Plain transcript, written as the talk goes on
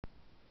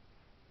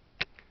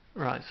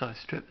Right, so I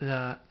stripped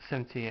the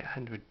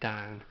 7800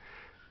 down,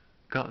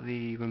 got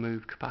the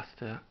removed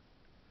capacitor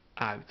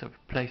out, I've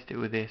replaced it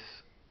with this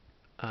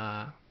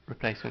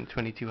replacement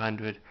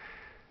 2200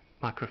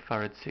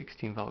 microfarad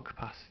 16 volt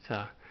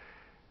capacitor.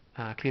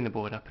 Cleaned the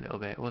board up a little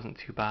bit, it wasn't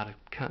too bad, I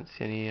can't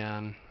see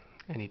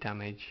any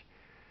damage.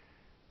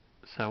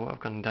 So what I've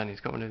gone and done is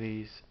got one of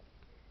these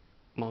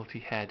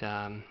multi-head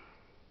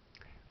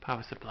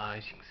power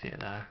supplies, you can see it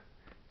there,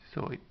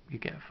 so you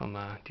get from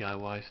a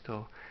DIY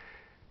store,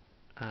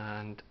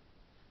 and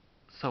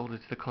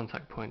soldered to the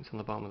contact points on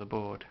the bottom of the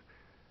board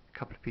a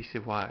couple of pieces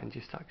of wire, and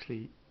just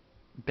actually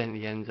bent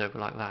the ends over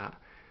like that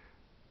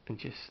and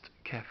just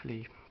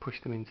carefully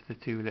push them into the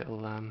two little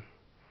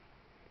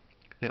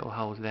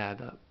holes there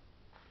that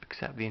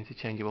accept the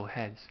interchangeable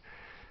heads.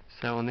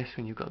 So on this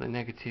one you've got the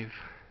negative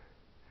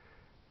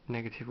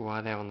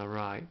wire there on the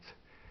right,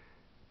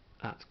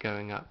 that's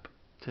going up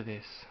to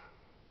this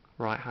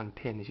right hand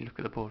pin as you look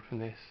at the board from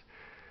this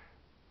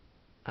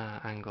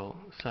angle.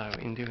 So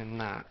in doing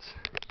that,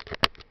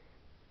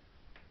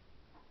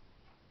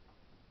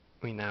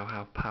 we now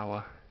have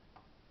power.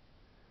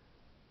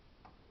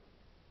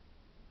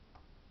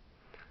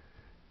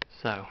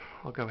 So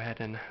I'll go ahead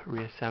and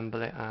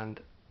reassemble it and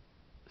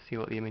see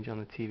what the image on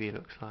the TV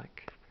looks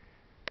like.